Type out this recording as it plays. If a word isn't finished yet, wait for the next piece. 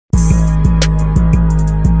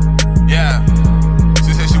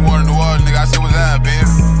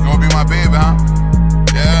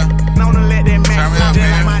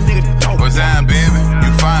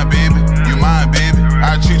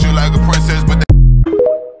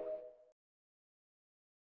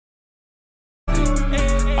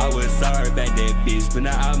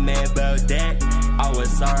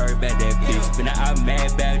sorry about that bitch, but now I'm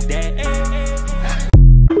mad about that.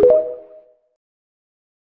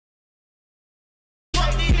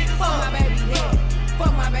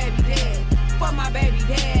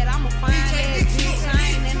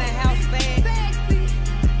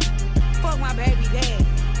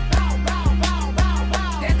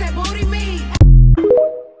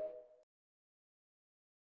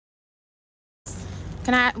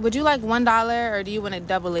 Would you like $1 or do you want to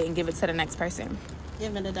double it and give it to the next person?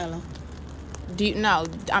 Give me the dollar. No,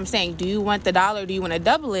 I'm saying, do you want the dollar or do you want to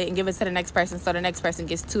double it and give it to the next person so the next person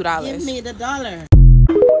gets $2? Give me the dollar.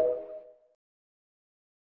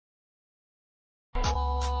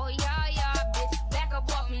 Oh, yeah, bitch. Back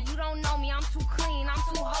up off me. You don't know me. I'm too clean. I'm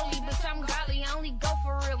too holy, bitch. I'm godly. I only go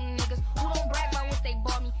for real niggas who don't brag about what they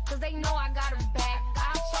bought me, cause they know I got a bag.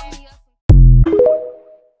 I'll show me up.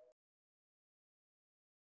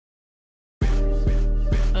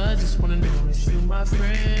 I just wanna know if you my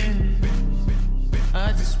friend.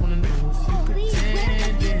 I just wanna know if you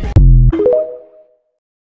pretending.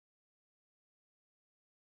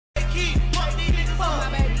 Fuck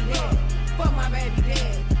my baby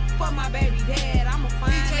dad. Fuck my baby dad. I'm a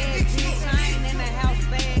fine ass bitch. I ain't in the house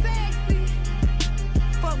bag.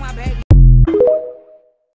 Fuck my baby.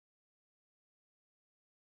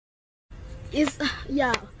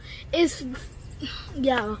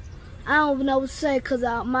 I don't know what to say because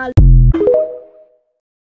my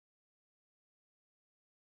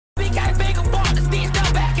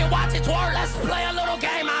Let's play a little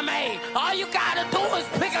game I made. All you gotta do is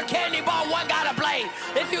pick a candy bar, one gotta play.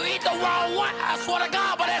 If you eat the wrong one, I swear to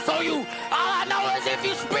God, but that's on you. All I know is if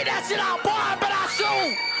you spit that shit out, boy, I bet I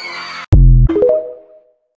shoot.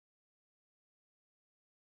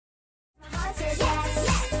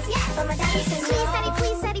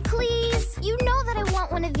 Please, Daddy, please. You know that I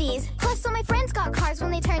want one of these. Plus, all my friends got cars when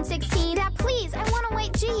they turned 16. Dad, please, I want a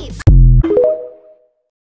white Jeep.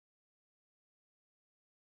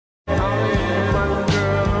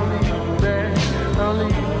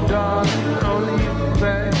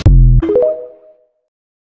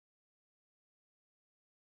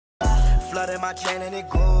 Flooded my chain and it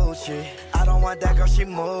Gucci. I don't want that girl, she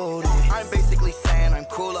moody. I'm basically saying I'm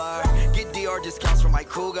cooler. Get Dior discounts from my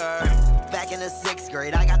cougar. Back in the 6th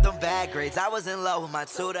grade, I got them bad grades. I was in love with my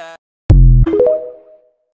tutor.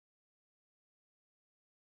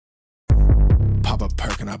 Pop a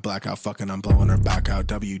perk and I black out, fucking, I'm blowing her back out.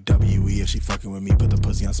 WWE, if she fucking with me, put the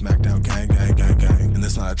pussy on SmackDown. Gang, gang, gang, gang. And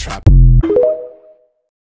this not a trap.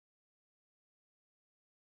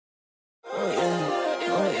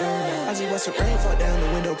 I see what's the rain fall down the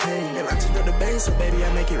window pane. And I just got the bass, so baby,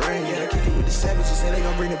 I make it rain. Yeah, I kick it with the savages, and they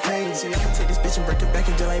gon' bring the pain. See, I'ma take this bitch and break it back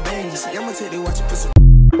until I bang. See, I'ma take the watch and put some.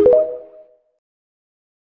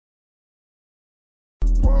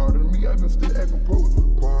 Part of me, I can still act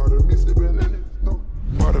composed. Part of me, still been in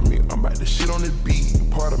it. Part of me, I'm about to shit on this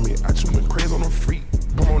beat. Part of me, I just went crazy on the freak.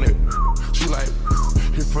 I'm on it. She like,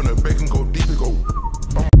 hit from the back and go deep and go.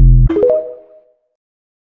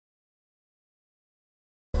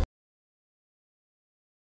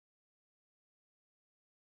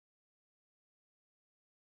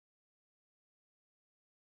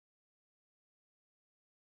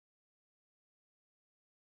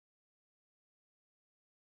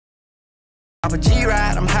 I'm a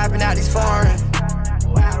G-Ride, I'm hopping out these foreign.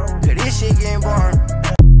 Cause this shit getting boring.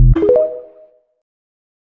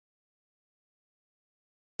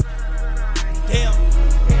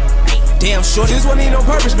 Damn, shorty. This wasn't even on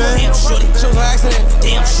purpose, man. Damn, shorty. She was an accident.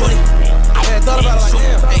 Damn, shorty. I had thought about it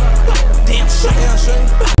like, damn. Damn, shorty. Damn, shorty.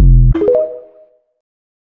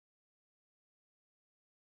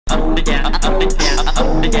 Up and down, up and down,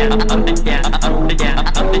 up and down, up and down, up and down,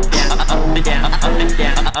 up and down, up and down, up and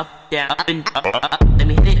down, up, down, up and up. Let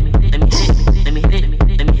me hit it, let me hit it, let me hit it,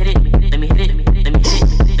 let me hit it, let me hit it, let me hit it,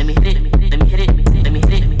 let me hit it, let me hit it, let me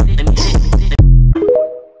hit it, let me hit it.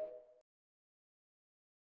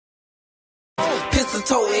 Pistol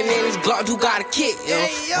toting, man, this Glock do got a kick, yo.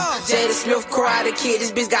 Jada Smith Karate Kid,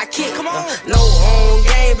 this bitch got kicked. Come on. No on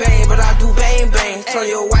gang bang, but I do bang bang. Turn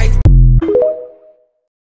your wife.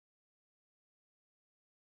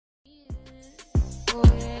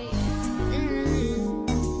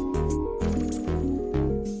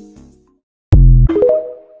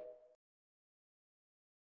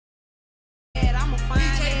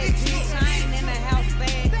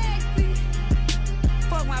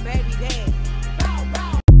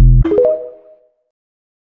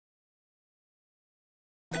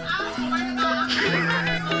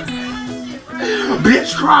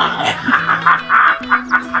 Bitch cry.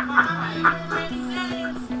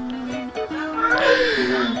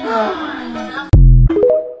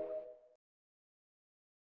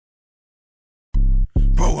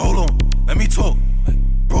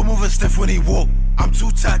 I'm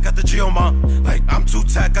too tight, got the G on my. Like, I'm too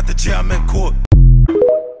tight, got the G, I'm in court.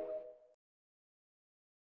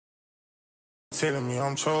 Telling me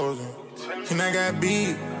I'm chosen. And I got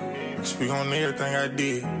big. Speak on everything I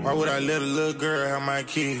did. Why would I let a little girl have my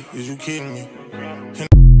kid? Is you kidding me?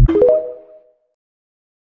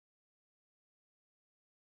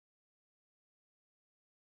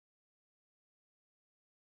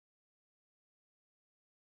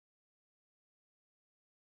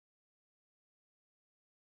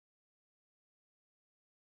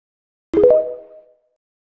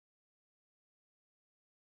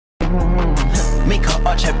 Make her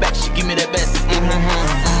arch her back, she give me the best.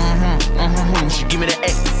 She give me the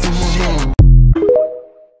X.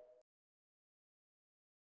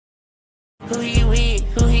 Who he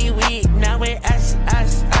with? Now it us.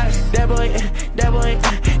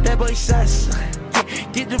 That boy sus.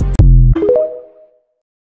 Get the.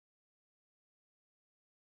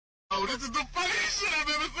 Oh, this is the funniest shit I've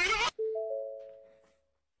ever seen.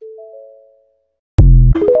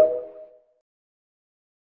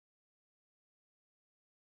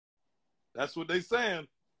 That's what they saying.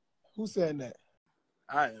 Who's saying that?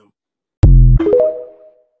 I am.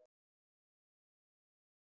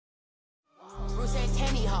 Bruce and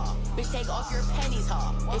Tenny, ha. Bitch, take off your pennies,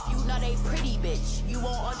 ha. If you not a pretty bitch, you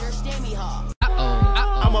won't understand me, ha.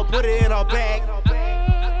 I'ma put it in our bag.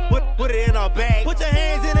 Put it in our bag. Put your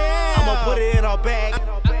hands in the air. I'ma put it in our bag.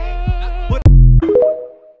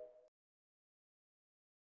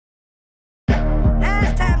 Now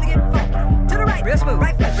it's time to get funky. To the right, real smooth.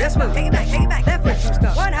 Right foot, real smooth. Take it back. Left foot, two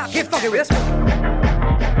stump. One hop, get funky, real smooth.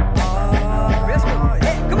 Real smooth.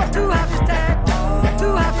 Yeah, come on, two hops this time.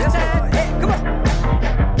 Two hops this time. Yeah, come on.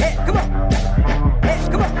 Yeah, come on. Yeah,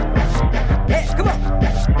 come on. Yeah, come on.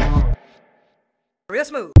 Real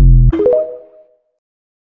smooth.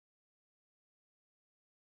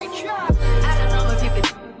 I don't know if you could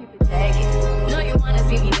take it. No, you wanna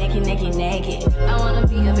see me naked. I wanna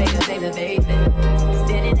be a baby, baby.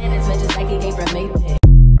 Spinning in as much as like it came from Mayday.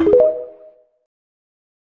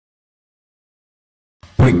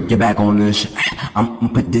 Break your back on this. I'ma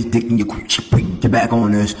put this dick in your cooch. Break your back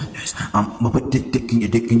on this. I'ma put this dick in your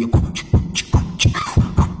cooch.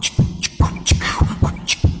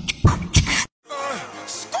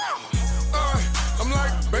 I'm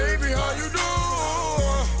like, baby, how you do?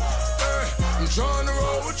 I'm trying to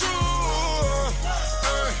roll with you.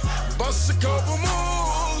 Bust a couple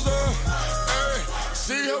moves.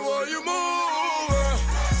 See how well you move.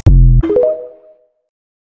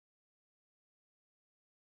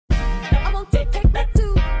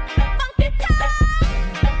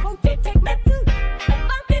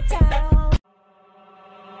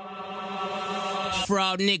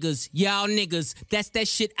 Fraud niggas, y'all niggas, that's that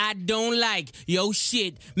shit I don't like. Yo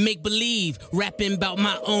shit, make believe, rapping about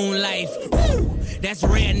my own life. Woo, that's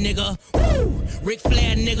rare nigga. Woo, Ric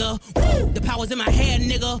Flair nigga. Woo, the power's in my hair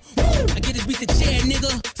nigga. Woo, I get this beat the chair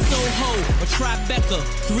nigga. Soho, a Tribeca,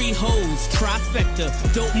 3 hoes, trifecta,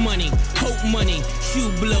 dope money, hope money, shoe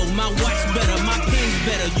blow, my watch better, my pen's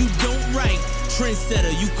better. You don't write,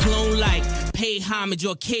 trendsetter, you clone like. Pay homage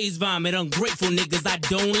or case vomit, ungrateful niggas I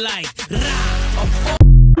don't like. Rah!